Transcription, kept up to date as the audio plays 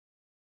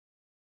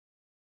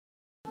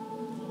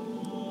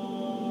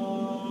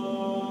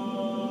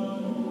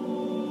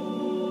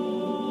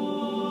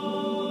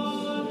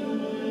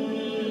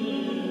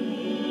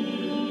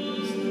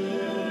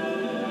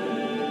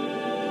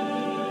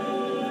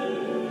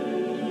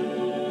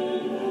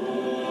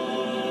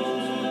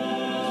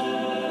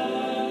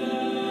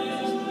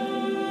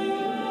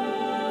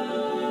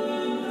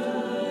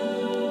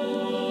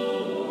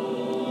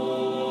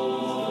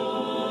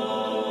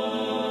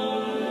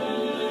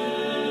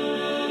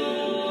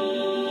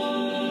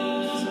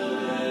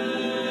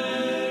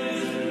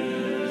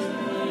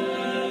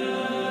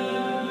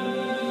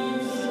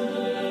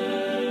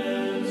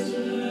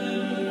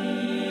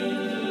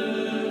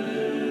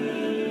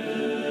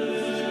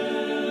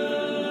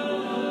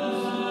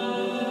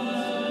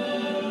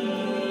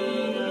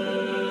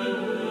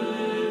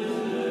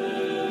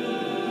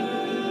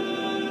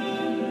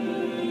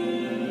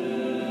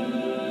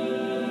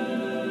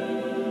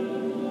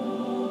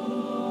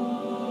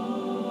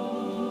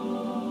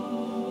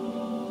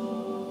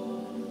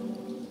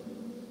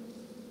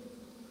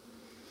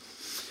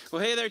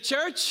Well, hey there,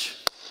 church.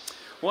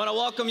 I want to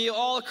welcome you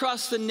all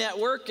across the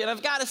network. And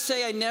I've got to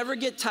say, I never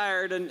get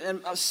tired, and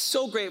I'm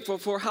so grateful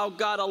for how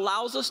God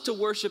allows us to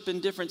worship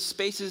in different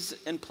spaces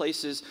and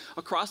places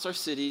across our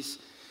cities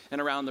and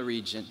around the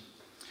region.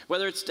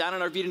 Whether it's down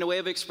in our Vida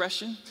Nueva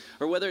expression,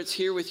 or whether it's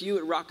here with you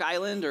at Rock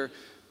Island, or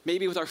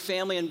maybe with our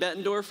family in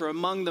Bettendorf, or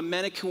among the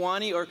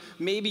Menikewanee, or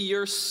maybe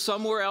you're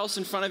somewhere else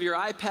in front of your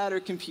iPad or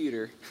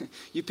computer.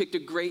 You picked a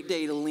great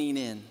day to lean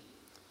in.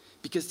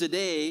 Because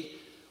today,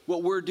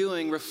 what we're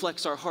doing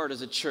reflects our heart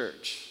as a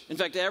church. In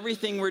fact,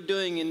 everything we're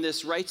doing in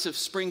this Rites of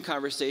Spring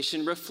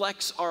conversation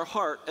reflects our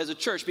heart as a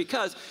church,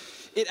 because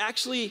it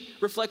actually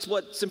reflects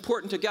what's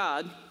important to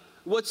God,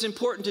 what's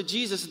important to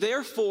Jesus.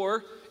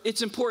 Therefore,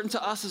 it's important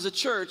to us as a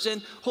church,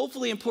 and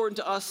hopefully important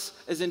to us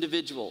as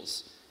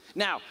individuals.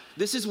 Now,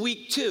 this is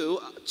week 2,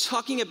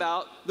 talking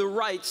about the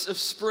rites of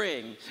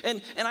spring.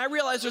 And I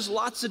realize there's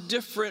lots of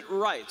different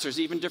rites. There's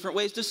even different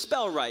ways to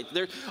spell right.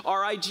 There's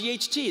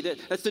R-I-G-H-T.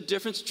 That's the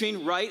difference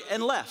between right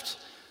and left.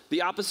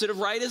 The opposite of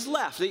right is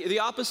left. The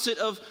opposite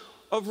of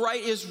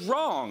right is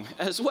wrong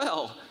as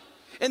well.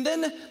 And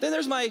then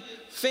there's my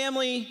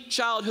family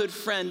childhood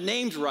friend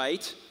named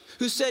Right,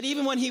 who said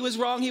even when he was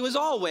wrong, he was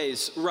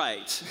always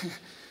right.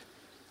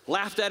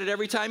 Laughed at it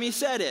every time he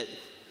said it.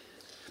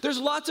 There's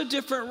lots of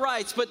different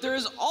rites, but there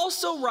is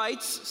also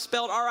rites,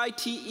 spelled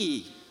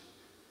R-I-T-E.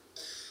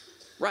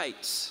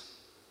 Rites.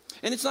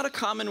 And it's not a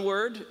common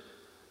word,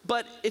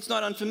 but it's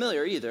not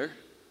unfamiliar either.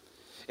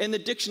 And the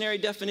dictionary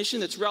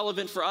definition that's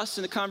relevant for us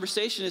in the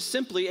conversation is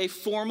simply a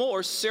formal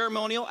or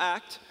ceremonial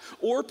act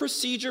or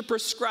procedure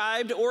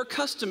prescribed or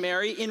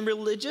customary in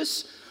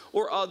religious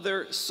or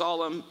other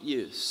solemn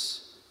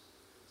use.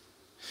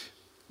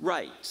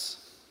 Rites.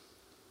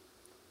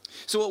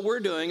 So what we're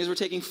doing is we're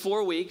taking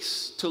 4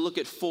 weeks to look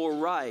at 4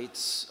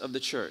 rites of the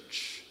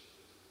church.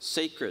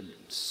 Sacred,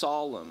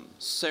 solemn,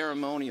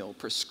 ceremonial,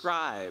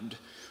 prescribed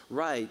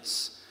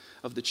rites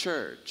of the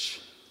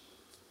church.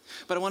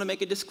 But I want to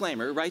make a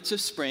disclaimer. Rites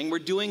of Spring, we're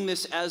doing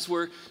this as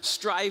we're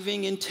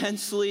striving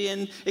intensely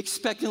and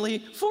expectantly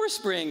for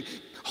spring,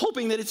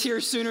 hoping that it's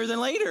here sooner than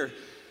later.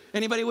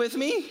 Anybody with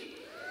me?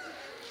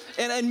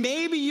 And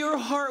maybe your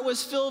heart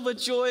was filled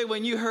with joy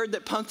when you heard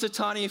that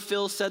Punxsutawney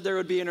Phil said there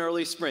would be an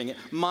early spring.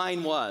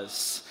 Mine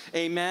was.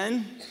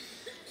 Amen?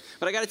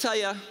 But I got to tell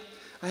you,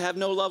 I have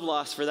no love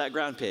lost for that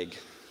ground pig.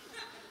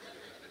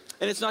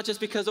 And it's not just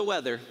because of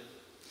weather.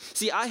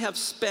 See, I have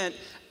spent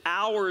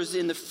hours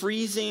in the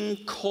freezing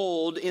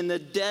cold in the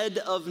dead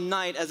of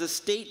night as a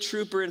state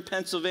trooper in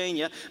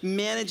Pennsylvania,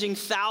 managing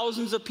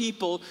thousands of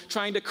people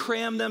trying to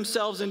cram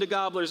themselves into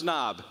Gobbler's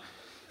Knob.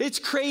 It's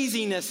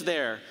craziness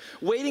there,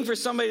 waiting for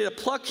somebody to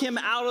pluck him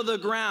out of the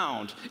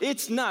ground.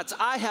 It's nuts.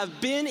 I have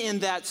been in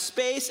that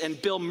space,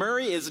 and Bill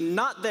Murray is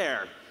not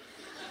there.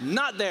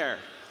 Not there.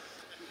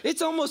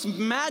 It's almost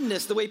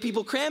madness the way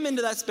people cram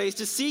into that space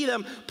to see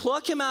them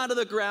pluck him out of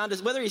the ground,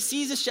 as whether he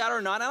sees his shadow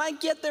or not. And I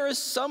get there is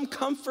some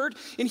comfort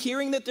in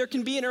hearing that there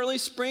can be an early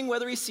spring,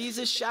 whether he sees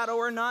his shadow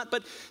or not.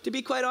 But to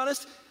be quite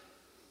honest,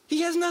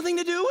 he has nothing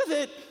to do with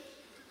it.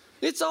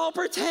 It's all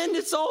pretend.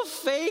 It's all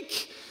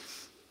fake.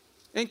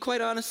 And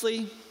quite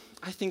honestly,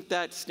 I think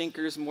that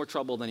stinker is more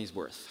trouble than he's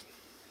worth.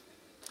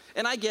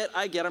 And I get,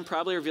 I'm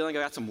probably revealing I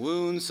got some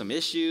wounds, some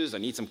issues, I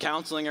need some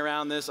counseling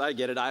around this. I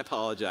get it, I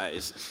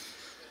apologize.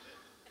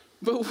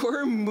 But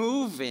we're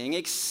moving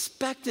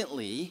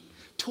expectantly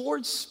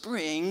towards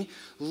spring,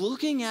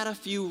 looking at a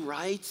few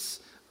rites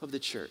of the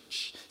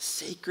church,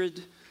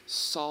 sacred,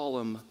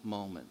 solemn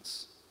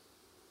moments.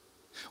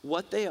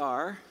 What they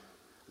are,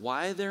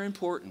 why they're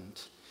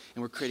important,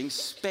 and we're creating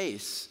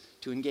space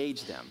to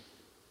engage them.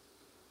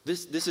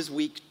 This is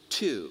week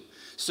 2.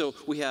 So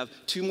we have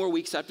 2 more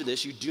weeks after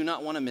this. You do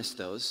not want to miss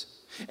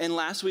those. And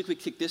last week we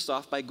kicked this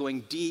off by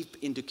going deep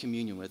into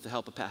communion with the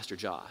help of Pastor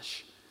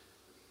Josh.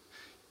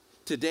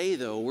 Today,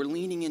 though, we're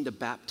leaning into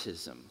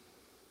baptism.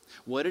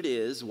 What it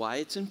is, why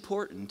it's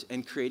important,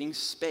 and creating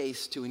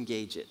space to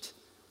engage it.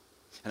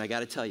 And I got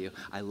to tell you,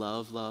 I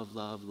love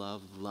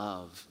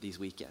these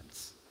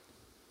weekends.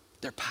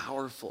 They're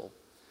powerful.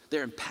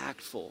 They're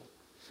impactful.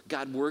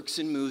 God works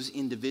and moves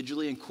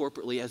individually and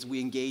corporately as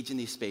we engage in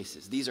these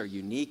spaces. These are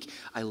unique.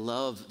 I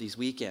love these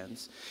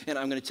weekends. And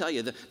I'm going to tell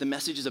you, the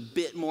message is a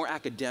bit more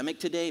academic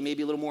today,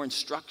 maybe a little more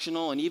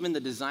instructional, and even the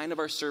design of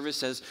our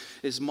service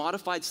is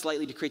modified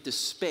slightly to create the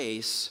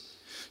space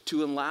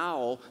to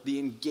allow the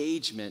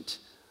engagement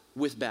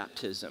with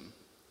baptism,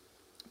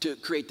 to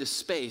create the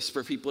space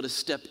for people to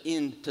step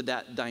into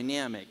that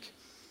dynamic.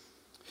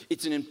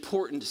 It's an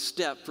important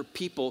step for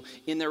people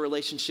in their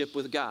relationship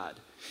with God.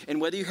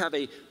 And whether you have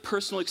a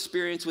personal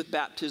experience with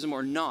baptism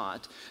or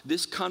not,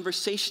 this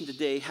conversation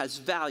today has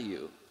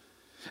value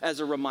as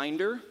a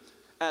reminder,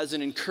 as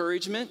an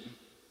encouragement,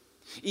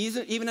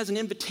 even as an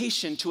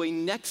invitation to a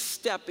next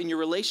step in your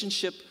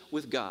relationship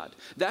with God.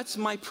 That's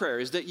my prayer,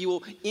 is that you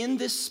will, in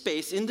this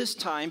space, in this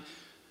time,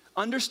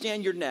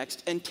 understand your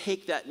next and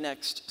take that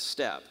next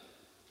step.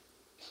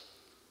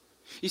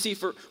 You see,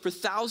 for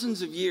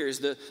thousands of years,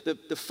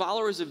 the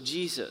followers of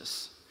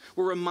Jesus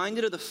were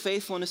reminded of the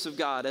faithfulness of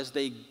God as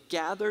they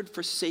gathered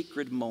for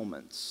sacred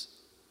moments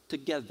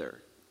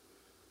together.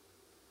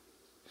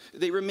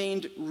 They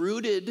remained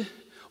rooted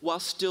while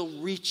still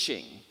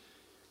reaching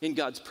in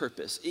God's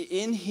purpose,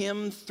 in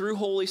Him through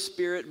Holy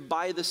Spirit,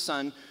 by the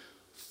Son,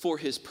 for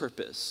His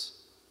purpose.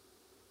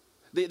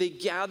 They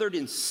gathered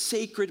in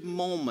sacred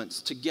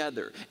moments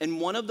together, and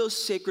one of those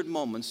sacred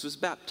moments was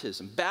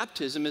baptism.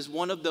 Baptism is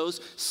one of those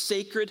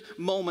sacred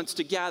moments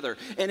to gather,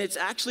 and it's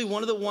actually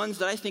one of the ones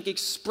that I think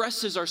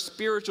expresses our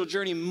spiritual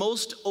journey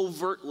most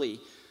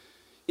overtly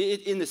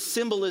in the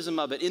symbolism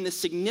of it, in the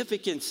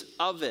significance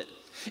of it.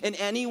 And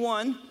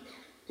anyone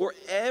or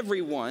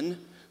everyone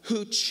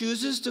who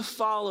chooses to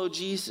follow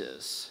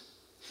Jesus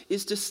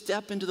is to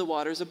step into the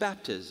waters of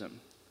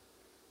baptism.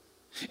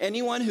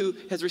 Anyone who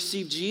has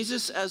received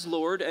Jesus as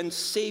Lord and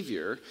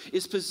Savior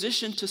is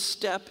positioned to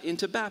step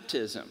into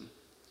baptism.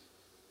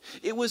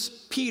 It was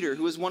Peter,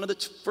 who was one of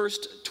the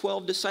first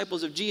 12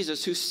 disciples of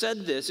Jesus, who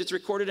said this. It's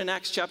recorded in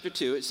Acts chapter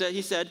 2.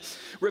 He said,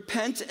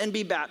 "Repent and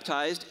be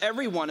baptized,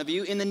 every one of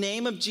you, in the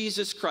name of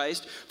Jesus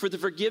Christ, for the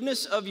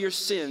forgiveness of your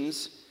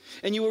sins,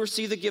 and you will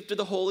receive the gift of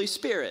the Holy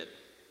Spirit."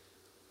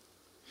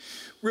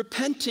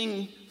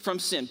 Repenting from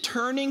sin,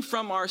 turning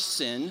from our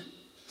sin,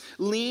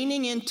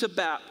 leaning into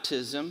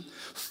baptism,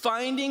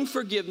 finding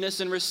forgiveness,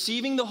 and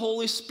receiving the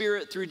Holy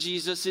Spirit through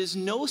Jesus is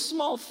no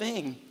small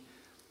thing.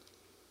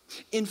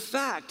 In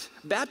fact,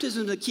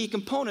 baptism is a key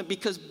component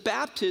because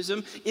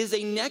baptism is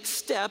a next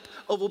step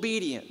of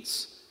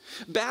obedience.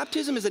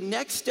 Baptism is a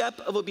next step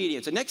of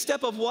obedience. A next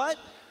step of what?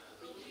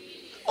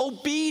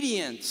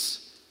 Obedience.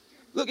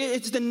 Look,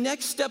 it's the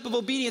next step of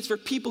obedience for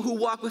people who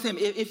walk with Him.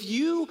 If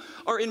you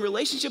are in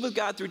relationship with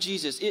God through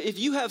Jesus, if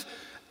you have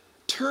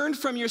turned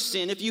from your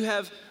sin, if you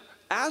have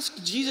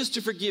asked Jesus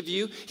to forgive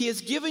you, He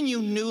has given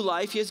you new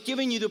life. He has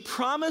given you the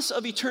promise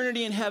of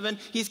eternity in heaven.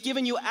 He's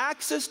given you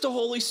access to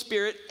Holy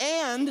Spirit,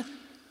 and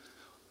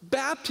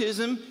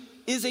baptism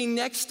is a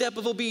next step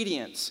of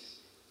obedience.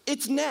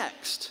 It's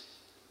next.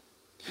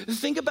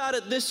 Think about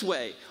it this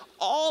way.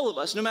 All of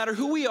us, no matter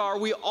who we are,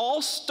 we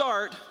all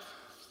start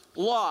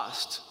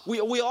lost.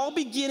 We all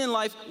begin in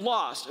life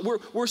lost.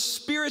 We're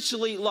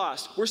spiritually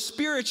lost. We're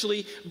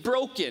spiritually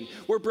broken.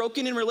 We're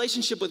broken in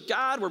relationship with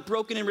God. We're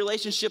broken in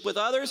relationship with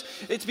others.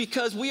 It's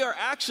because we are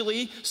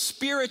actually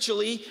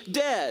spiritually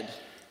dead.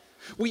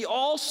 We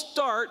all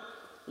start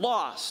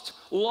lost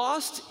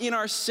in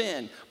our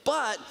sin.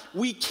 But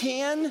we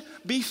can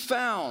be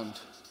found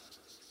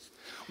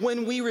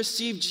when we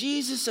receive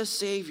Jesus as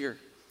Savior.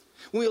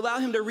 When we allow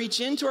Him to reach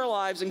into our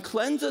lives and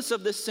cleanse us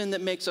of the sin that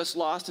makes us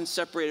lost and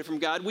separated from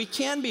God, we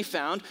can be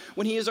found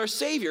when He is our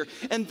Savior.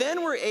 And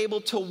then we're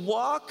able to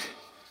walk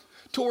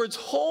towards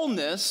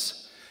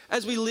wholeness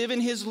as we live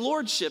in His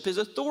lordship, His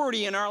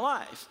authority in our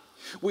life.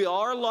 We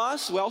are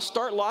lost. We all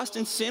start lost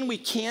in sin. We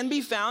can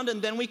be found,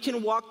 and then we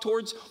can walk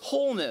towards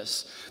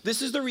wholeness.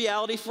 This is the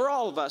reality for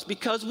all of us.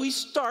 Because we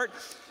start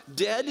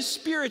dead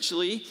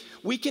spiritually,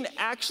 we can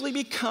actually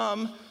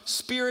become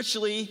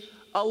spiritually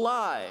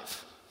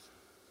alive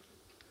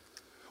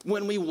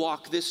when we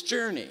walk this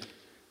journey.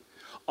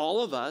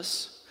 All of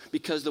us,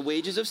 because the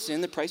wages of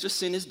sin, the price of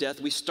sin is death,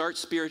 we start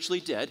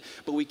spiritually dead,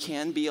 but we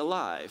can be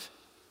alive.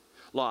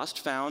 Lost,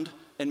 found,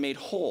 and made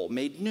whole,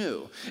 made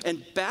new.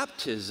 And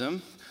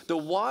baptism, the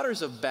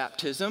waters of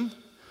baptism,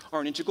 are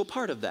an integral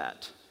part of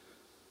that.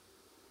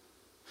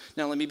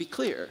 Now let me be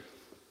clear.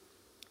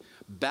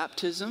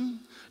 Baptism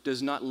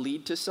does not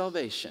lead to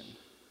salvation.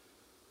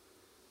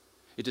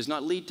 It does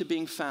not lead to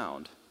being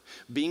found.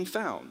 Being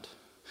found,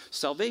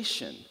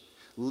 salvation,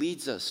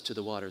 leads us to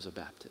the waters of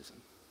baptism.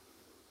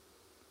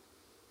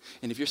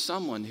 And if you're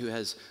someone who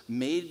has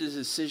made the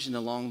decision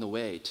along the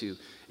way to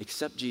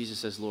accept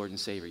Jesus as Lord and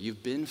Savior,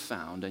 you've been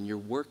found and you're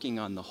working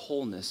on the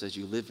wholeness as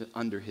you live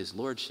under His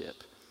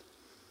lordship,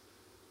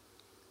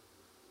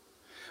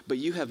 but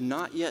you have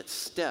not yet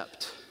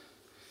stepped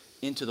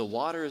into the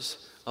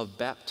waters of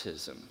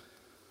baptism,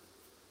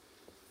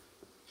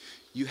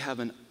 you have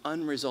an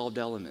unresolved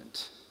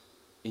element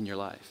in your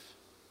life.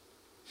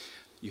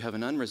 You have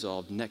an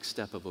unresolved next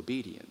step of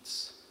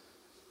obedience.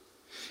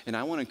 And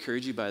I want to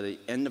encourage you by the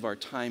end of our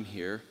time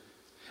here,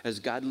 as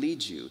God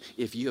leads you,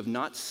 if you have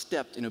not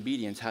stepped in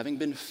obedience, having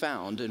been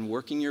found and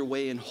working your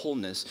way in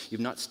wholeness,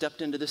 you've not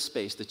stepped into this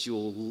space, that you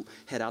will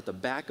head out the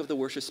back of the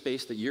worship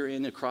space that you're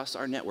in across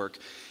our network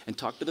and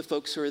talk to the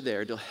folks who are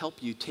there to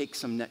help you take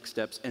some next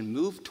steps and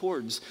move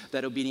towards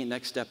that obedient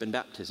next step in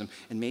baptism,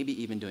 and maybe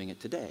even doing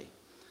it today.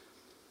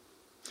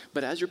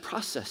 But as you're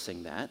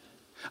processing that,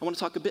 I want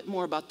to talk a bit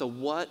more about the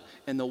what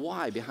and the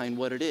why behind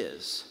what it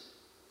is.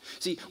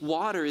 See,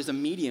 water is a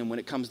medium when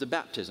it comes to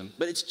baptism,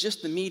 but it's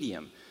just the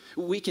medium.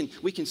 We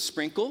can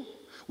sprinkle,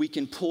 we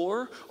can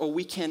pour, or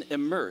we can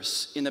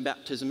immerse in the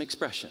baptism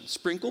expression.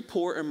 Sprinkle,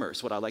 pour,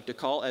 immerse, what I like to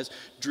call as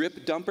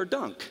drip, dump, or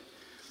dunk.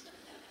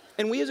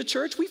 And we as a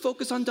church, we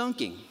focus on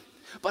dunking.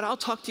 But I'll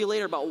talk to you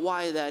later about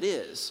why that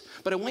is.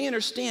 But I want you to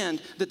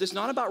understand that it's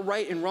not about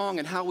right and wrong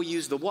and how we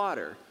use the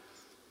water.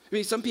 I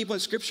mean, some people in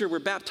Scripture were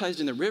baptized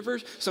in the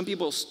rivers. Some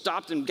people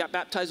stopped and got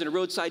baptized in a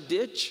roadside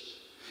ditch.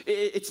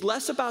 It's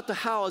less about the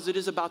how as it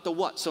is about the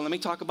what. So let me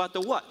talk about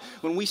the what.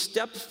 When we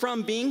step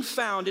from being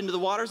found into the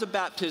waters of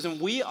baptism,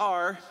 we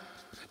are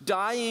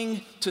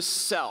dying to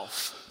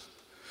self.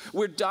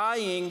 We're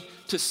dying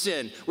to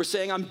sin. We're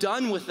saying, I'm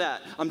done with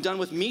that. I'm done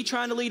with me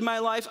trying to lead my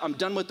life. I'm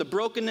done with the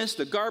brokenness,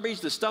 the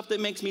garbage, the stuff that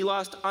makes me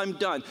lost. I'm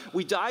done.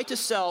 We die to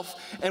self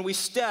and we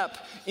step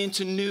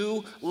into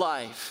new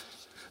life.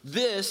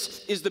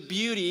 This is the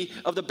beauty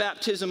of the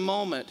baptism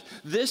moment.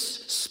 This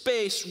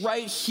space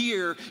right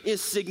here is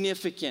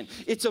significant.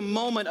 It's a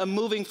moment of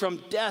moving from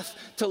death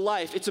to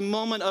life. It's a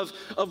moment of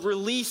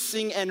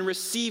releasing and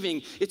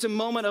receiving. It's a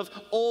moment of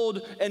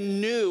old and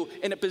new,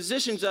 and it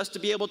positions us to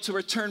be able to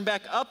return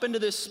back up into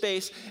this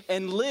space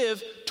and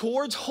live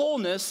towards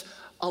wholeness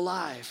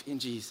alive in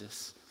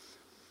Jesus.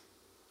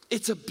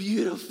 It's a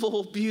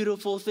beautiful,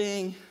 beautiful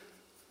thing.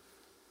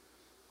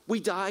 We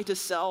die to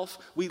self.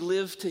 We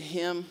live to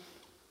Him.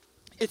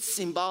 It's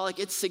symbolic,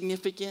 it's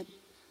significant.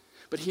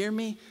 But hear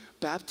me,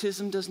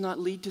 baptism does not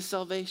lead to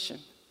salvation.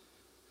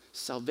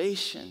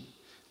 Salvation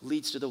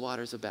leads to the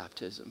waters of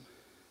baptism.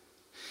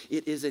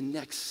 It is a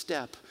next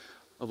step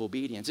of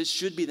obedience. It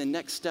should be the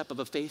next step of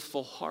a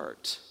faithful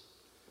heart.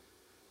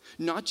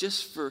 Not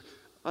just for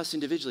us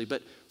individually,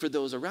 but for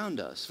those around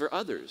us, for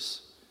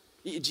others.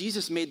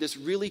 Jesus made this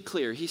really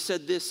clear. He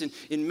said this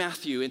in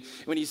Matthew, and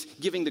when he's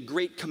giving the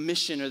Great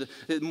Commission, or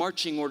the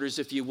marching orders,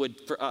 if you would,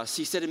 for us.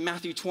 He said in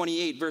Matthew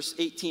 28, verse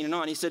 18 and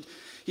on, he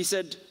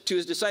said to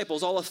his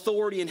disciples, all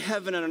authority in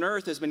heaven and on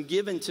earth has been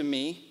given to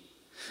me.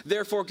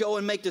 Therefore, go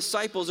and make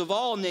disciples of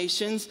all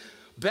nations,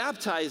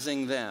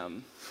 baptizing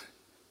them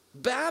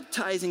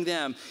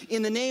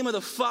in the name of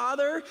the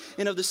Father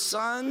and of the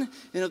Son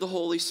and of the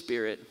Holy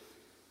Spirit,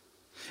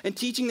 and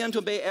teaching them to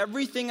obey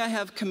everything I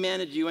have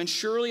commanded you, and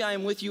surely I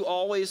am with you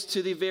always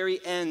to the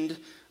very end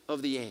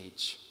of the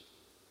age.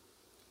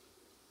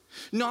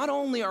 Not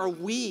only are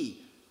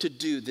we to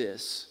do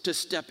this, to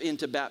step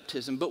into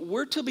baptism, but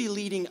we're to be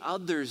leading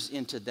others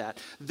into that.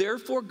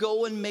 Therefore,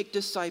 go and make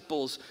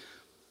disciples,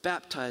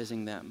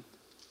 baptizing them.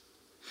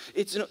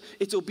 It's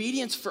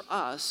obedience for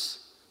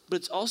us, but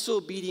it's also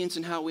obedience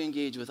in how we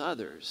engage with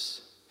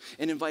others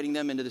and inviting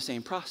them into the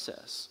same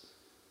process.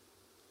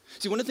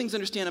 See, one of the things to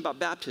understand about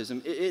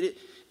baptism, it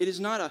is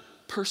not a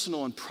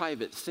personal and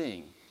private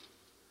thing.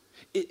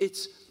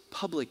 It's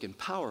public and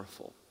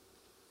powerful.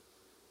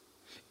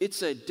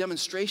 It's a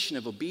demonstration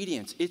of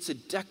obedience. It's a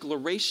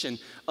declaration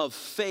of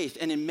faith.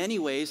 And in many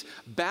ways,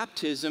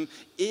 baptism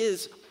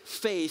is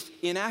faith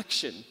in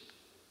action.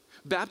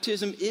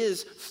 Baptism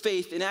is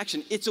faith in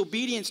action. It's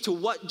obedience to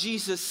what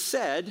Jesus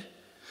said,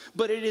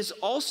 but it is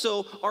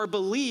also our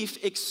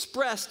belief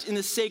expressed in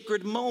the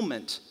sacred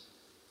moment.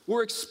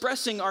 We're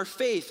expressing our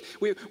faith.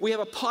 We have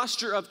a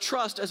posture of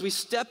trust as we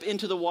step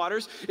into the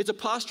waters. It's a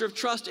posture of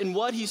trust in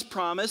what He's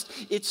promised.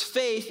 It's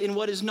faith in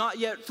what is not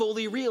yet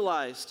fully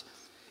realized.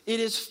 It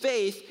is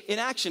faith in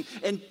action.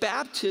 And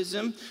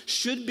baptism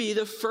should be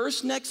the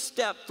first next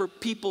step for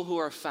people who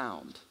are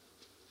found,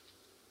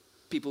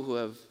 people who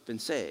have been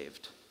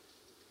saved.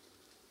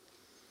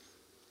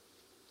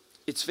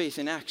 It's faith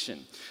in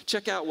action.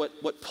 Check out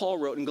what Paul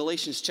wrote in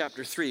Galatians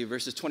chapter 3,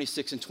 verses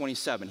 26 and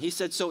 27. He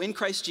said, so in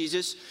Christ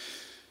Jesus,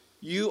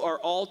 you are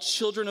all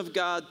children of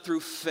God through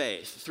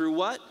faith. Through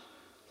what?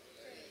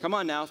 Faith. Come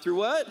on now. Through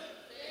what?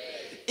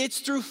 Faith. It's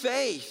through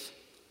faith.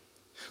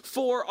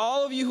 For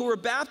all of you who were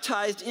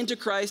baptized into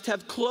Christ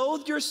have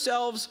clothed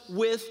yourselves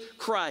with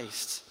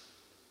Christ.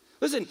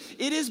 Listen,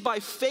 it is by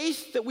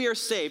faith that we are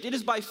saved. It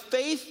is by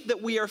faith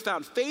that we are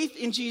found. Faith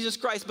in Jesus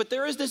Christ. But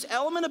there is this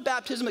element of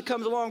baptism that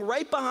comes along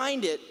right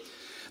behind it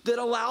that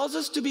allows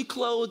us to be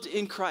clothed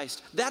in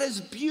Christ. That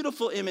is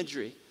beautiful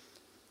imagery.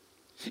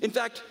 In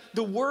fact,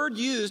 the word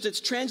used, it's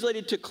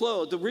translated to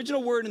clothe. The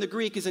original word in the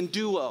Greek is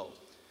enduo.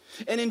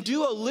 And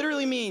enduo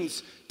literally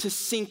means to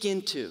sink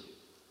into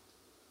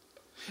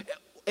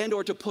and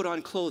or to put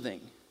on clothing.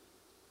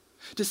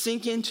 To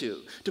sink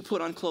into, to put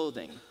on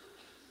clothing.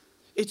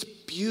 It's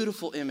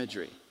beautiful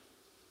imagery,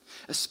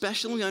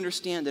 especially when we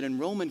understand that in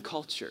Roman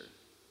culture,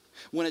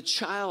 when a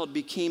child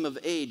became of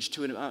age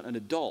to an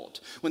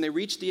adult, when they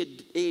reached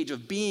the age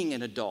of being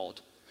an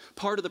adult,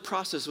 part of the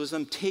process was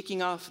them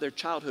taking off their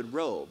childhood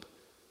robe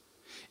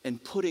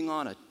and putting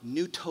on a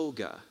new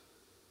toga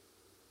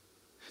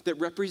that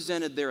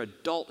represented their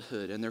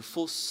adulthood and their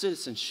full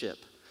citizenship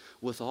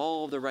with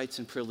all the rights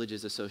and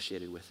privileges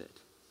associated with it.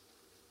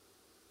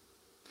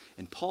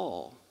 And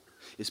Paul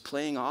is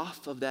playing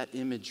off of that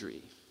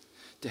imagery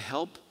to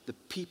help the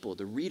people,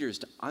 the readers,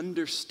 to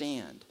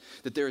understand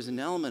that there is an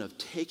element of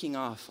taking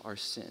off our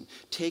sin,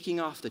 taking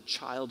off the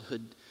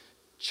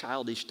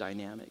childish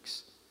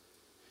dynamics,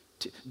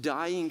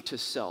 dying to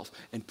self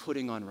and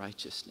putting on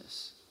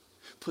righteousness.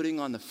 Putting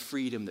on the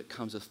freedom that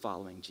comes with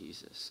following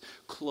Jesus,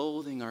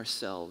 clothing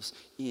ourselves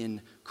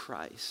in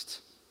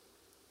Christ.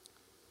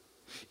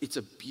 It's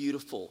a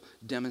beautiful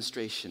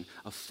demonstration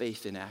of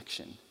faith in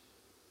action.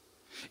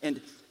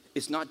 And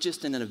it's not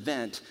just an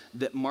event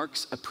that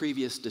marks a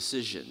previous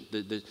decision,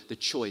 the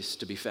choice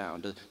to be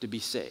found, to be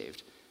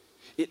saved.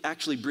 It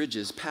actually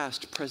bridges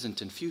past,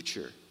 present, and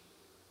future.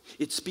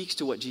 It speaks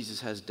to what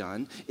Jesus has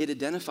done. It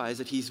identifies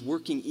that he's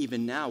working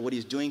even now, what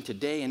he's doing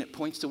today, and it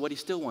points to what he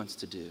still wants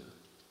to do.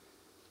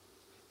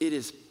 It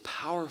is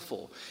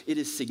powerful. It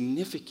is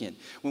significant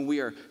when we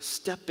are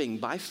stepping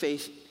by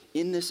faith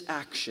in this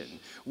action.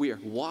 We are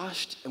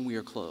washed and we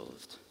are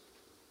clothed.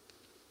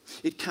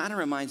 It kind of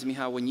reminds me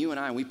how when you and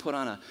I, we put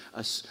on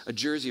a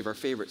jersey of our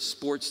favorite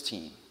sports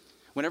team.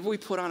 Whenever we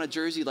put on a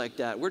jersey like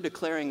that, we're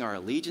declaring our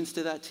allegiance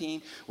to that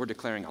team. We're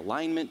declaring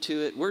alignment to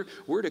it.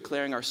 We're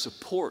declaring our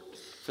support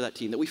for that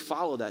team, that we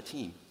follow that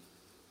team.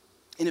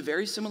 In a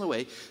very similar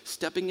way,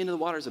 stepping into the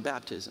waters of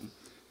baptism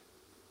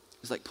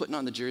is like putting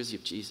on the jersey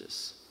of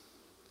Jesus.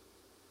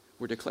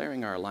 We're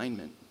declaring our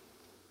alignment,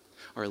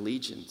 our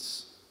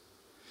allegiance,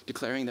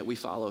 declaring that we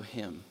follow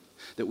him,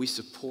 that we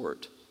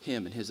support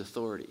him and his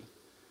authority.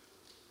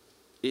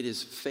 It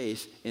is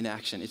faith in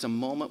action. It's a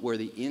moment where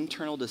the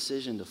internal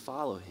decision to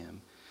follow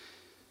him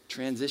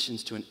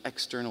transitions to an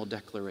external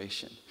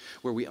declaration,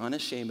 where we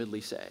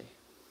unashamedly say,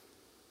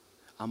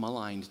 I'm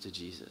aligned to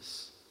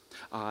Jesus.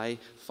 I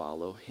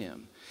follow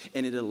him.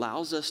 And it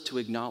allows us to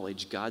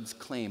acknowledge God's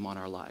claim on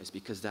our lives,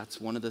 because that's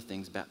one of the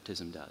things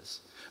baptism does.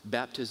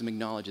 Baptism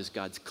acknowledges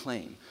God's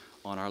claim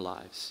on our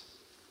lives.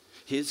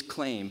 His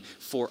claim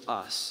for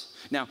us.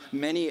 Now,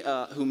 many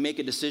who make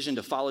a decision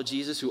to follow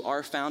Jesus, who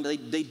are found,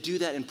 they do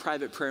that in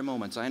private prayer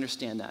moments. I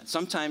understand that.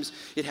 Sometimes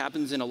it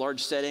happens in a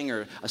large setting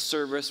or a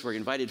service where you're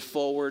invited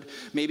forward.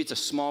 Maybe it's a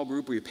small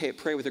group where you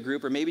pray with a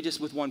group, or maybe just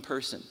with one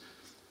person.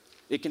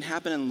 It can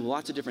happen in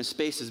lots of different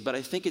spaces, but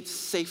I think it's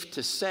safe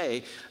to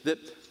say that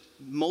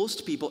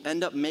most people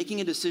end up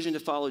making a decision to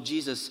follow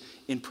Jesus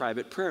in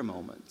private prayer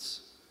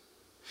moments.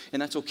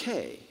 And that's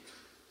okay.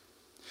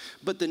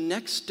 But the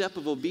next step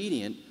of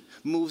obedience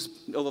moves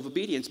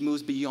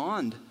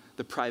beyond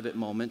the private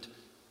moment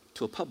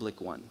to a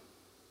public one,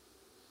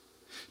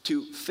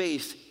 to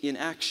faith in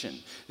action,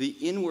 the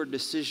inward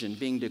decision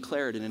being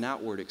declared in an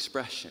outward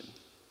expression,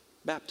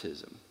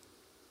 baptism.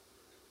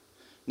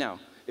 Now,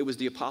 it was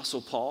the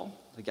Apostle Paul,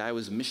 the guy who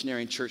was a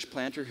missionary and church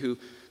planter, who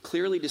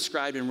clearly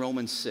described in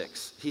Romans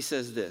 6. He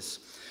says this,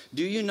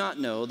 "Do you not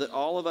know that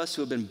all of us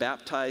who have been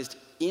baptized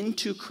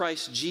into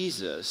Christ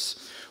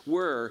Jesus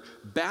were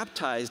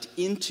baptized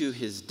into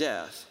his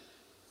death?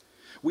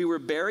 We were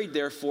buried,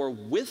 therefore,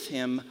 with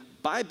him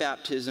by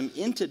baptism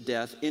into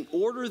death, in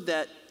order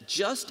that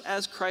just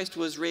as Christ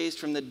was raised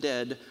from the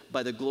dead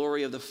by the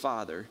glory of the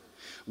Father,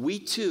 we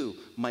too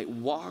might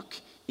walk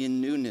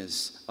in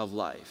newness of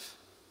life."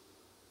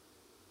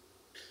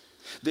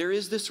 There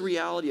is this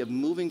reality of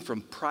moving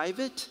from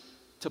private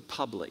to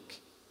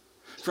public,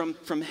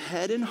 from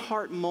head and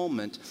heart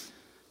moment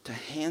to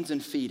hands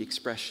and feet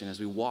expression as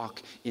we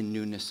walk in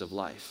newness of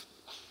life.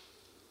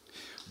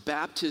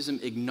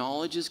 Baptism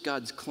acknowledges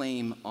God's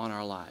claim on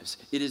our lives.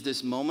 It is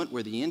this moment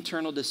where the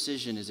internal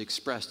decision is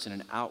expressed in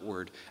an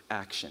outward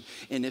action.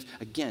 And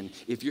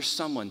if you're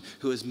someone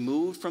who has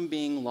moved from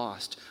being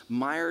lost,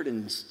 mired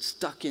and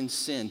stuck in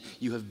sin,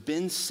 you have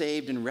been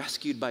saved and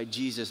rescued by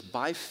Jesus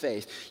by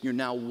faith. You're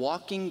now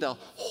walking the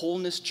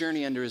wholeness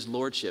journey under his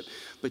lordship,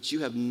 but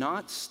you have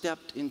not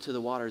stepped into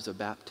the waters of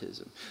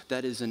baptism.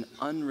 That is an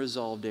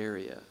unresolved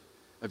area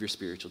of your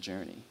spiritual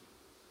journey.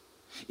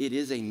 It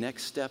is a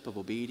next step of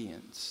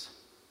obedience.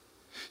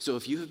 So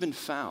if you have been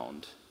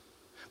found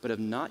but have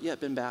not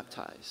yet been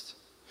baptized,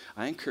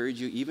 I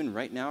encourage you, even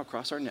right now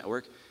across our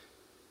network,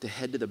 to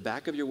head to the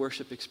back of your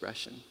worship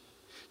expression.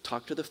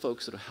 Talk to the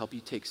folks that will help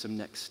you take some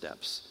next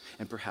steps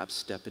and perhaps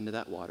step into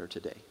that water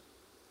today.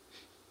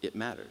 It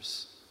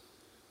matters.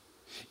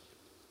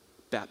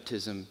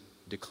 Baptism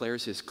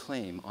declares his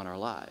claim on our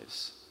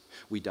lives.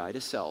 We die to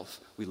self,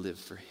 we live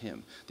for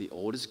him. The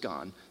old is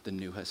gone, the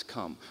new has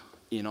come.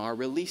 In our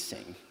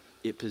releasing,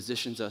 it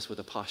positions us with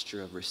a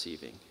posture of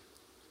receiving.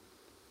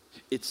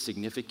 It's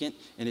significant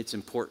and it's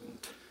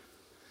important.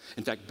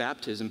 In fact,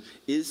 baptism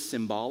is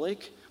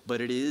symbolic,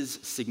 but it is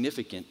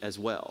significant as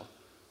well.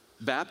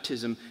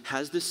 Baptism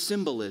has this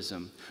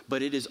symbolism,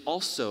 but it is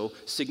also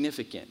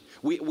significant.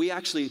 We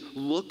actually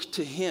look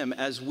to him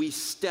as we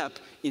step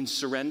in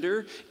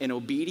surrender and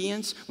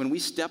obedience. When we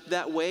step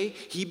that way,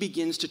 he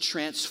begins to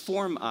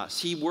transform us.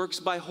 He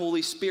works by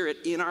Holy Spirit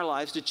in our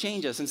lives to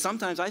change us. And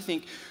sometimes I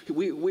think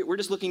we're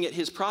just looking at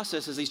his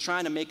process as he's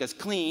trying to make us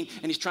clean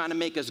and he's trying to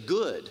make us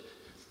good.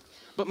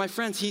 But my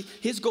friends,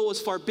 his goal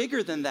is far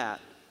bigger than that.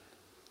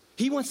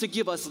 He wants to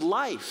give us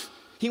life.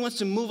 He wants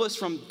to move us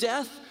from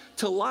death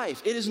to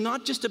life. It is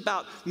not just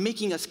about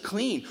making us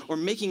clean or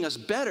making us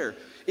better.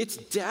 It's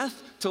death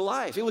to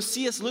life. It was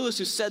C.S. Lewis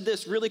who said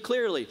this really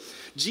clearly.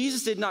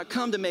 Jesus did not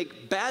come to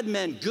make bad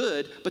men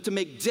good, but to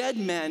make dead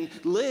men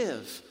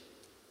live.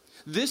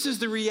 This is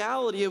the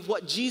reality of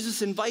what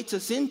Jesus invites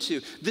us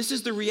into. This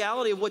is the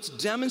reality of what's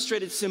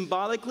demonstrated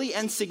symbolically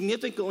and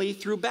significantly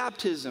through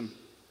baptism.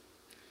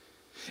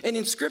 And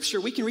in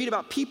Scripture, we can read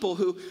about people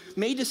who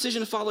made a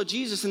decision to follow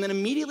Jesus and then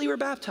immediately were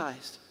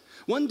baptized.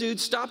 One dude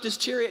stopped his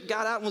chariot,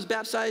 got out, and was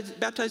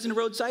baptized in a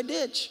roadside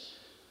ditch.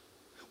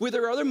 Where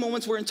there are other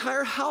moments where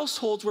entire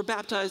households were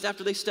baptized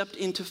after they stepped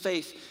into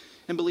faith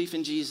and belief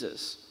in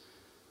Jesus.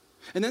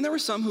 And then there were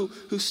some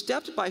who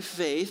stepped by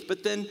faith,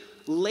 but then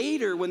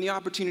later, when the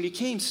opportunity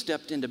came,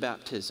 stepped into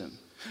baptism.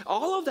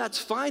 All of that's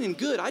fine and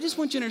good. I just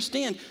want you to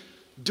understand,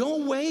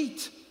 don't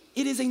wait.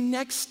 It is a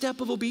next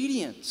step of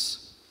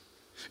obedience.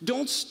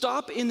 Don't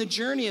stop in the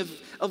journey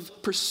of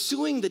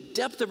pursuing the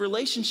depth of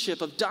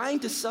relationship, of dying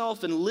to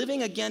self and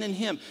living again in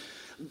Him.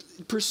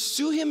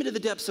 Pursue Him into the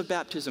depths of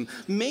baptism.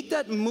 Make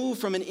that move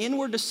from an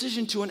inward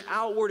decision to an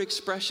outward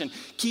expression,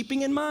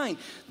 keeping in mind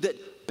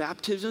that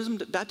baptism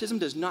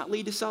does not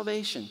lead to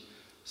salvation.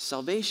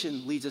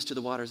 Salvation leads us to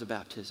the waters of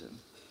baptism.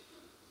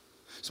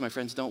 So my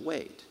friends, don't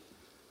wait.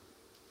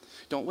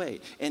 Don't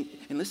wait. And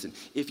listen,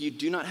 if you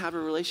do not have a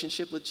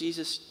relationship with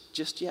Jesus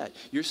just yet,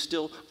 you're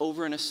still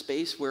over in a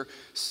space where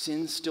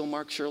sin still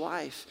marks your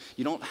life.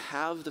 You don't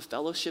have the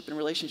fellowship and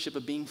relationship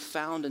of being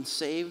found and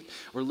saved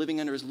or living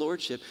under His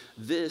lordship.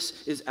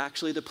 This is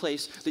actually the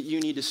place that you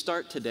need to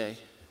start today.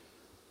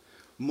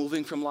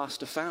 Moving from lost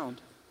to found.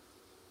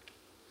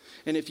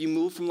 And if you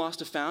move from lost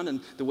to found,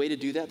 and the way to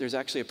do that, there's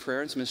actually a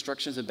prayer and some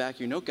instructions in the back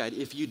of your note guide.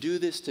 If you do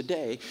this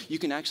today, you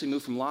can actually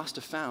move from lost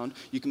to found.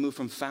 You can move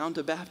from found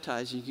to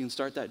baptized, and you can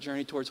start that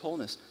journey towards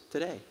wholeness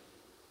today.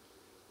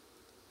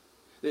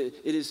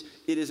 It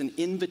is an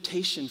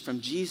invitation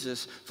from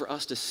Jesus for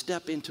us to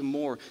step into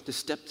more, to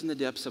step in the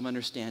depths of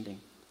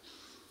understanding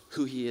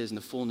who He is and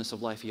the fullness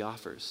of life He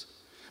offers.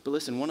 But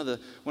listen, one of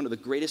the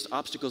greatest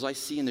obstacles I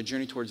see in the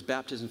journey towards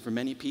baptism for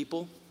many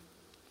people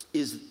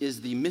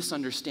is the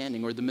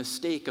misunderstanding or the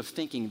mistake of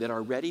thinking that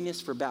our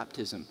readiness for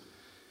baptism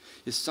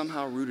is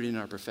somehow rooted in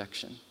our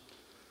perfection.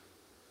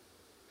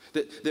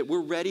 That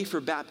we're ready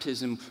for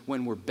baptism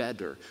when we're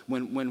better,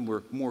 when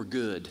we're more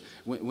good,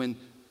 when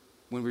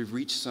we've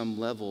reached some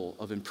level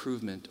of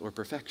improvement or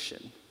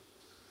perfection.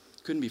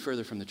 Couldn't be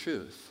further from the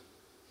truth.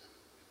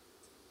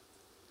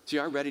 See,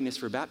 our readiness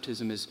for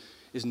baptism is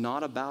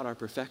not about our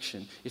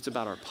perfection. It's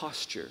about our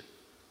posture.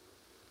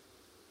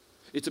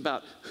 It's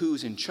about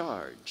who's in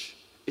charge.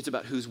 It's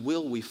about whose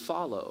will we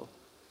follow.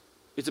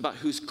 It's about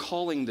who's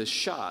calling the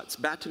shots.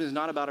 Baptism is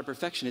not about our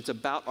perfection. It's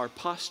about our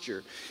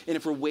posture. And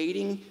if we're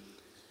waiting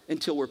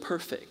until we're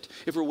perfect,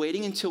 if we're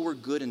waiting until we're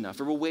good enough,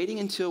 if we're waiting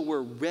until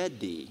we're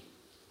ready,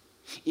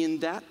 in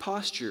that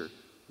posture,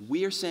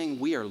 we are saying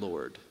we are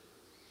Lord,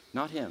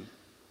 not Him.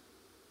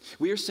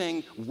 We are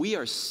saying we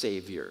are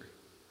Savior,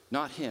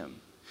 not Him.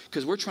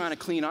 Because we're trying to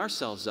clean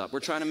ourselves up.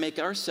 We're trying to make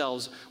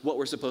ourselves what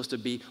we're supposed to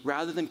be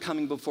rather than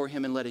coming before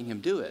Him and letting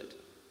Him do it.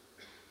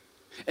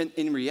 And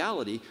in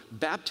reality,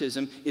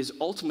 baptism is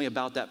ultimately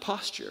about that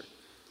posture.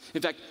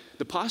 In fact,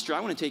 the posture I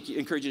want to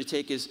encourage you to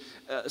take is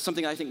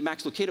something I think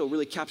Max Lucado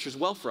really captures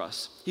well for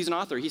us. He's an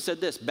author. He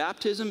said this: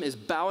 baptism is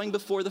bowing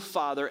before the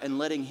Father and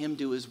letting Him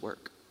do His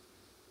work.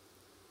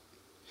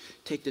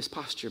 Take this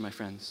posture, my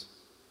friends.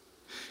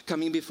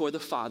 Coming before the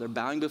Father,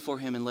 bowing before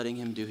Him and letting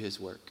Him do His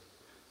work.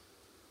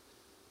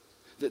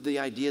 The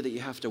idea that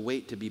you have to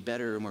wait to be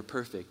better or more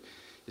perfect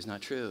is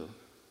not true.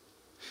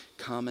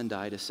 Come and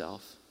die to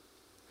self.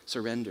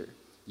 Surrender,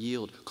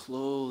 yield,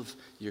 clothe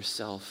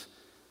yourself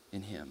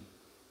in Him.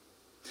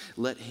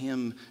 Let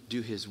Him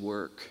do His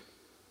work.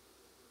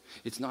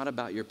 It's not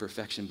about your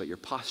perfection, but your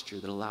posture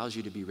that allows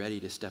you to be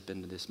ready to step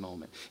into this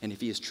moment. And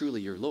if He is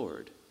truly your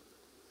Lord,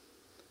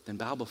 then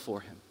bow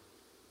before Him.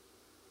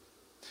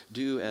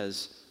 Do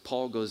as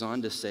Paul goes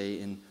on to say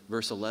in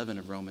verse 11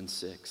 of Romans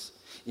 6.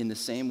 In the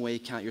same way,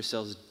 count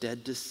yourselves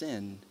dead to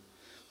sin,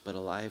 but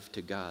alive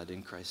to God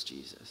in Christ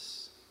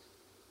Jesus.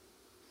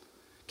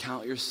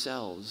 Count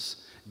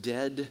yourselves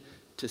dead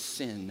to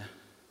sin,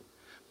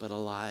 but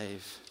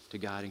alive to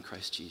God in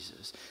Christ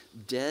Jesus.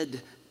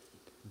 Dead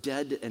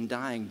and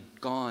dying,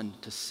 gone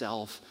to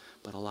self,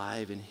 but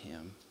alive in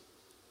Him.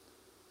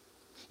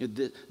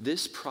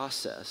 This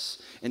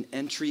process, an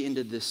entry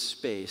into this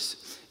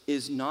space,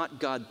 is not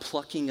God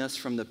plucking us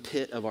from the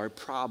pit of our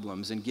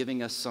problems and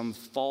giving us some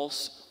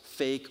false,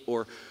 fake,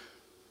 or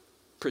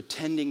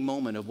pretending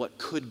moment of what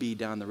could be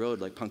down the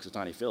road like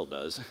Punxsutawney Phil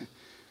does.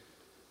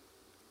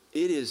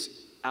 It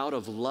is out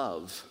of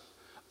love,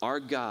 our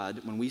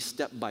God, when we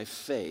step by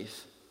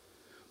faith,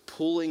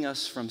 pulling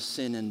us from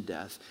sin and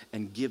death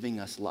and giving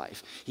us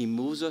life. He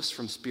moves us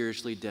from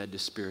spiritually dead to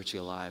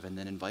spiritually alive and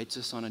then invites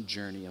us on a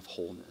journey of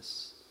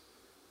wholeness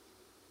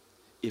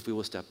if we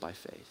will step by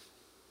faith.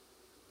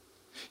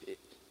 It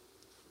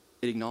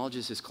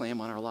acknowledges His claim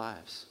on our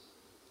lives.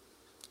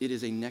 It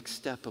is a next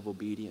step of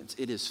obedience.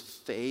 It is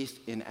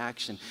faith in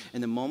action.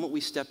 And the moment we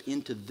step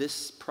into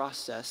this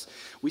process,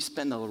 we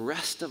spend the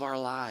rest of our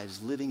lives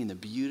living in the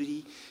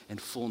beauty and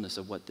fullness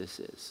of what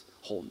this is,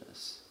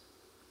 wholeness.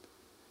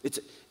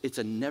 It's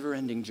a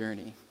never-ending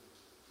journey.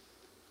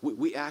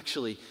 We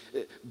actually,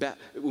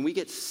 when we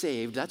get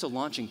saved, that's a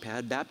launching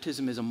pad.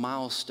 Baptism is a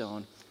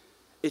milestone.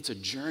 It's a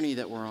journey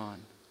that we're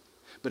on.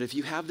 But if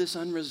you have this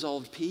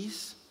unresolved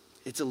piece,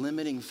 it's a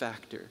limiting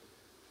factor.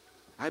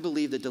 I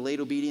believe that delayed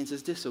obedience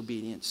is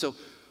disobedience. So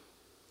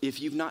if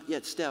you've not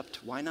yet stepped,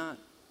 why not?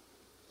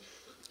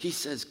 He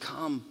says,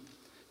 come,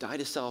 die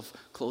to self,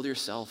 clothe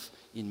yourself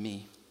in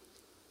me.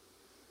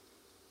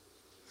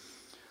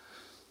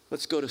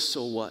 Let's go to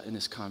so what in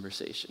this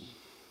conversation.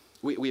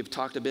 We have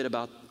talked a bit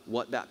about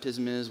what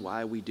baptism is,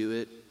 why we do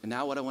it, and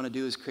now what I want to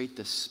do is create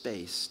the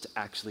space to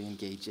actually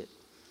engage it,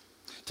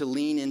 to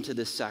lean into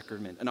this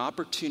sacrament, an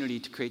opportunity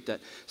to create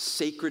that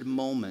sacred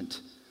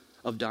moment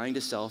of dying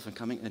to self and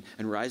coming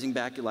and rising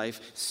back to life,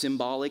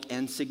 symbolic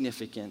and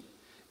significant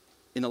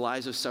in the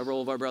lives of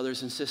several of our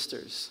brothers and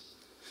sisters.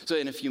 So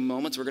in a few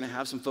moments, we're going to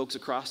have some folks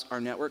across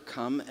our network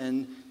come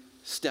and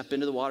step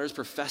into the waters,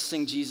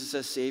 professing Jesus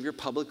as Savior,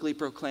 publicly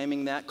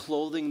proclaiming that,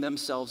 clothing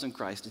themselves in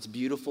Christ. It's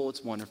beautiful,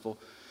 it's wonderful.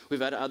 We've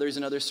had others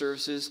in other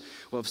services.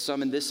 We'll have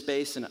some in this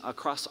space and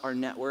across our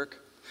network.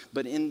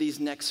 But in these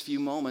next few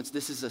moments,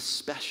 this is a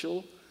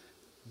special,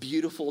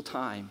 beautiful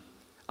time.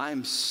 I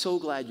am so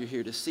glad you're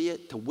here to see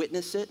it, to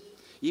witness it,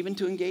 even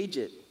to engage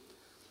it.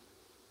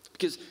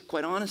 Because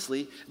quite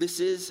honestly, this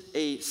is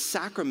a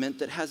sacrament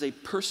that has a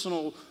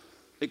personal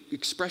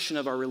expression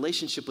of our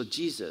relationship with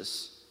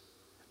Jesus,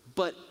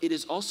 but it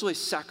is also a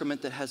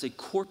sacrament that has a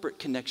corporate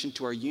connection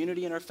to our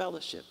unity and our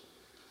fellowship.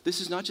 This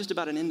is not just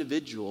about an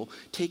individual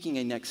taking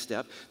a next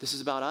step. This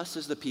is about us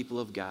as the people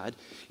of God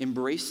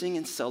embracing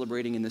and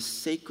celebrating in the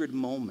sacred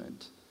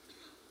moment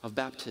of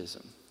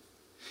baptism.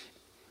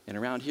 And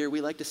around here,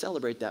 we like to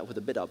celebrate that with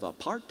a bit of a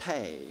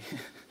party.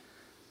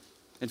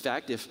 In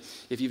fact,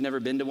 if you've never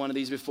been to one of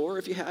these before,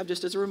 if you have,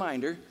 just as a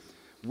reminder,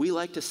 we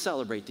like to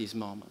celebrate these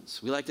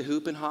moments. We like to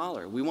hoop and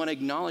holler. We want to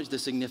acknowledge the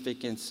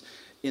significance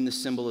in the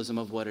symbolism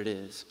of what it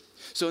is.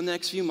 So in the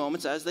next few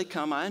moments, as they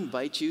come, I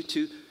invite you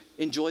to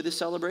enjoy the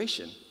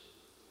celebration.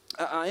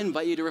 I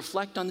invite you to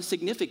reflect on the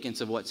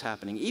significance of what's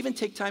happening. Even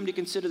take time to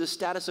consider the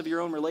status of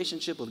your own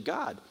relationship with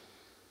God.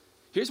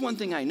 Here's one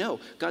thing I know.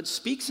 God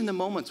speaks in the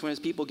moments when his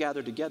people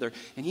gather together,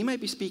 and he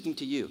might be speaking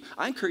to you.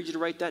 I encourage you to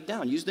write that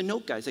down. Use the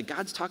note guide. Say,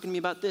 God's talking to me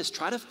about this.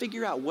 Try to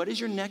figure out what is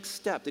your next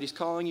step that he's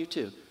calling you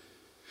to.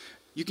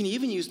 You can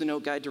even use the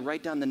note guide to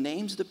write down the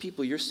names of the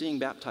people you're seeing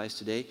baptized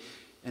today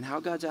and how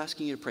God's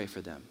asking you to pray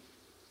for them.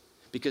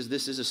 Because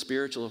this is a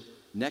spiritual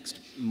next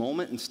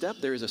moment and step.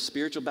 There is a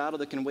spiritual battle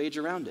that can wage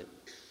around it.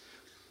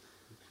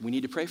 We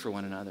need to pray for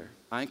one another.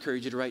 I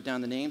encourage you to write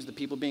down the names of the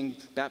people being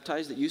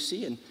baptized that you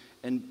see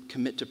and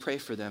commit to pray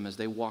for them as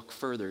they walk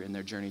further in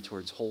their journey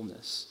towards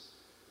wholeness.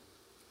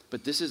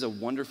 But this is a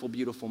wonderful,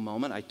 beautiful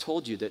moment. I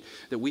told you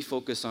that we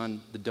focus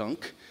on the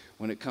dunk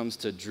when it comes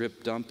to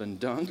drip, dump, and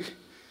dunk.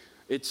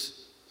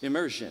 It's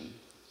immersion.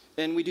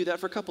 And we do that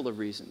for a couple of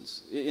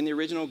reasons. In the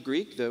original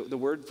Greek, the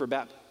word for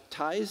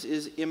baptize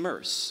is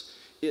immerse.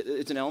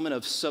 It's an element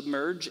of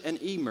submerge and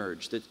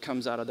emerge that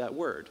comes out of that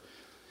word.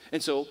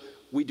 And so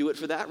we do it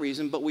for that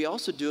reason, but we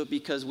also do it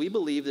because we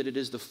believe that it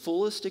is the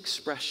fullest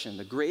expression,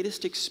 the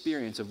greatest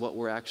experience of what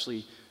we're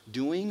actually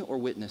doing or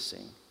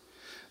witnessing,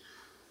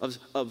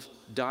 of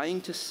dying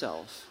to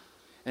self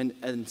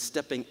and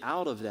stepping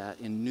out of that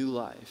in new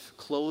life,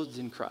 clothed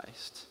in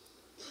Christ.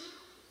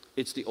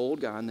 It's the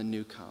old gone, the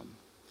new come.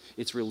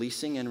 It's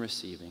releasing and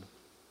receiving.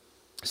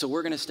 So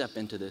we're going to step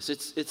into this.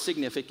 It's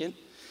significant.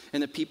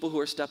 And the people who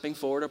are stepping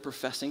forward are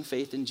professing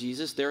faith in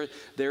Jesus.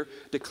 They're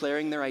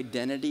declaring their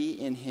identity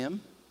in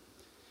him.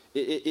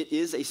 It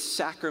is a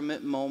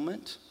sacrament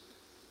moment,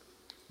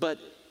 but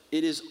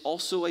it is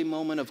also a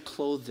moment of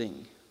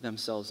clothing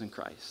themselves in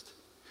Christ.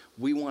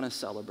 We want to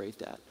celebrate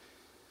that.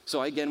 So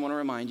I again want to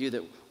remind you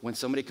that when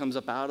somebody comes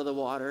up out of the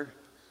water,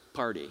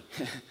 party.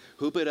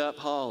 Hoop it up,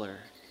 holler.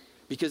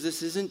 Because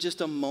this isn't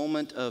just a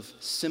moment of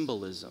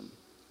symbolism.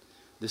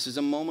 This is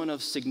a moment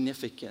of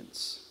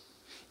significance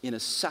in a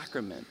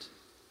sacrament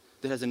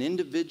that has an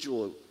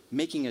individual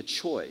making a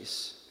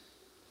choice,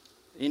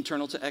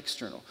 internal to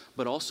external,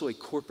 but also a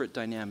corporate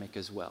dynamic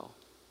as well.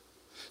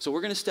 So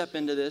we're going to step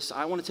into this.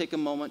 I want to take a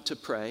moment to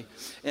pray,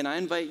 and I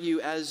invite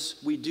you as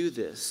we do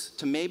this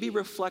to maybe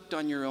reflect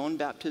on your own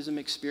baptism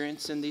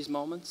experience in these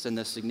moments and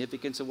the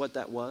significance of what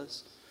that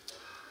was.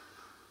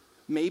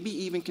 Maybe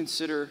even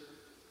consider,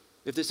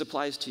 if this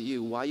applies to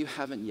you, why you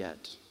haven't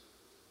yet.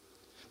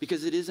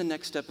 Because it is a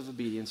next step of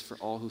obedience for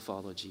all who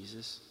follow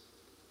Jesus.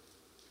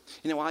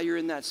 You know, while you're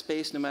in that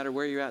space, no matter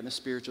where you're at in the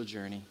spiritual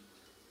journey,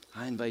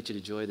 I invite you to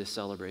enjoy this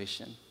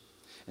celebration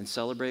and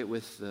celebrate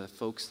with the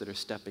folks that are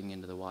stepping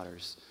into the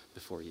waters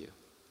before you.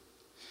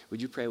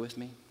 Would you pray with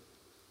me?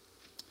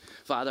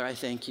 Father, I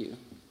thank you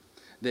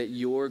that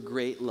your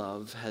great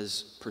love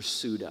has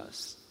pursued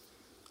us.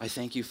 I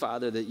thank you,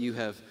 Father, that you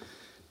have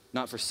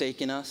not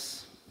forsaken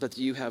us, but that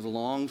you have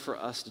longed for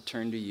us to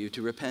turn to you,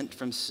 to repent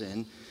from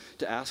sin,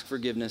 to ask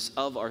forgiveness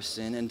of our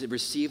sin, and to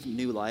receive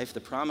new life, the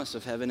promise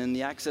of heaven, and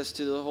the access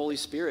to the Holy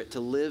Spirit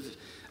to live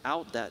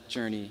out that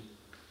journey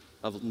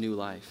of new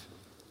life.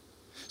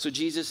 So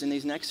Jesus, in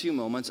these next few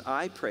moments,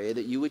 I pray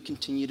that you would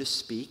continue to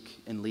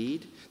speak and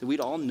lead, that we'd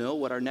all know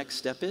what our next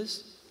step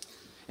is,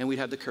 and we'd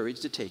have the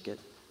courage to take it.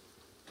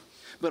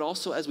 But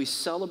also as we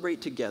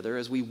celebrate together,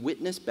 as we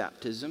witness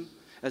baptism,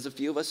 as a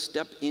few of us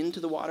step into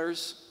the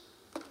waters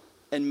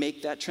and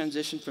make that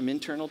transition from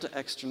internal to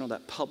external,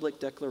 that public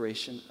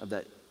declaration of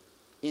that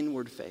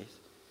inward faith.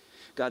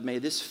 God, may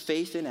this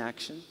faith in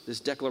action,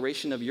 this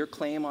declaration of your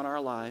claim on our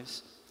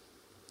lives,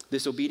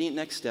 this obedient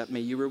next step,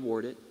 may you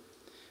reward it.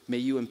 May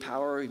you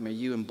empower, may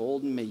you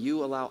embolden, may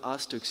you allow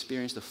us to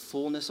experience the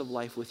fullness of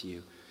life with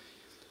you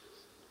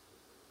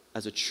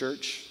as a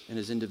church and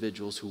as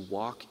individuals who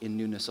walk in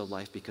newness of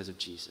life because of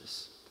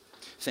Jesus.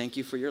 Thank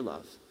you for your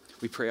love.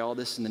 We pray all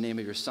this in the name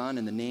of your Son,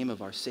 in the name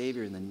of our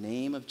Savior, in the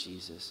name of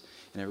Jesus.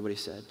 And everybody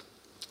said,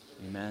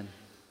 amen.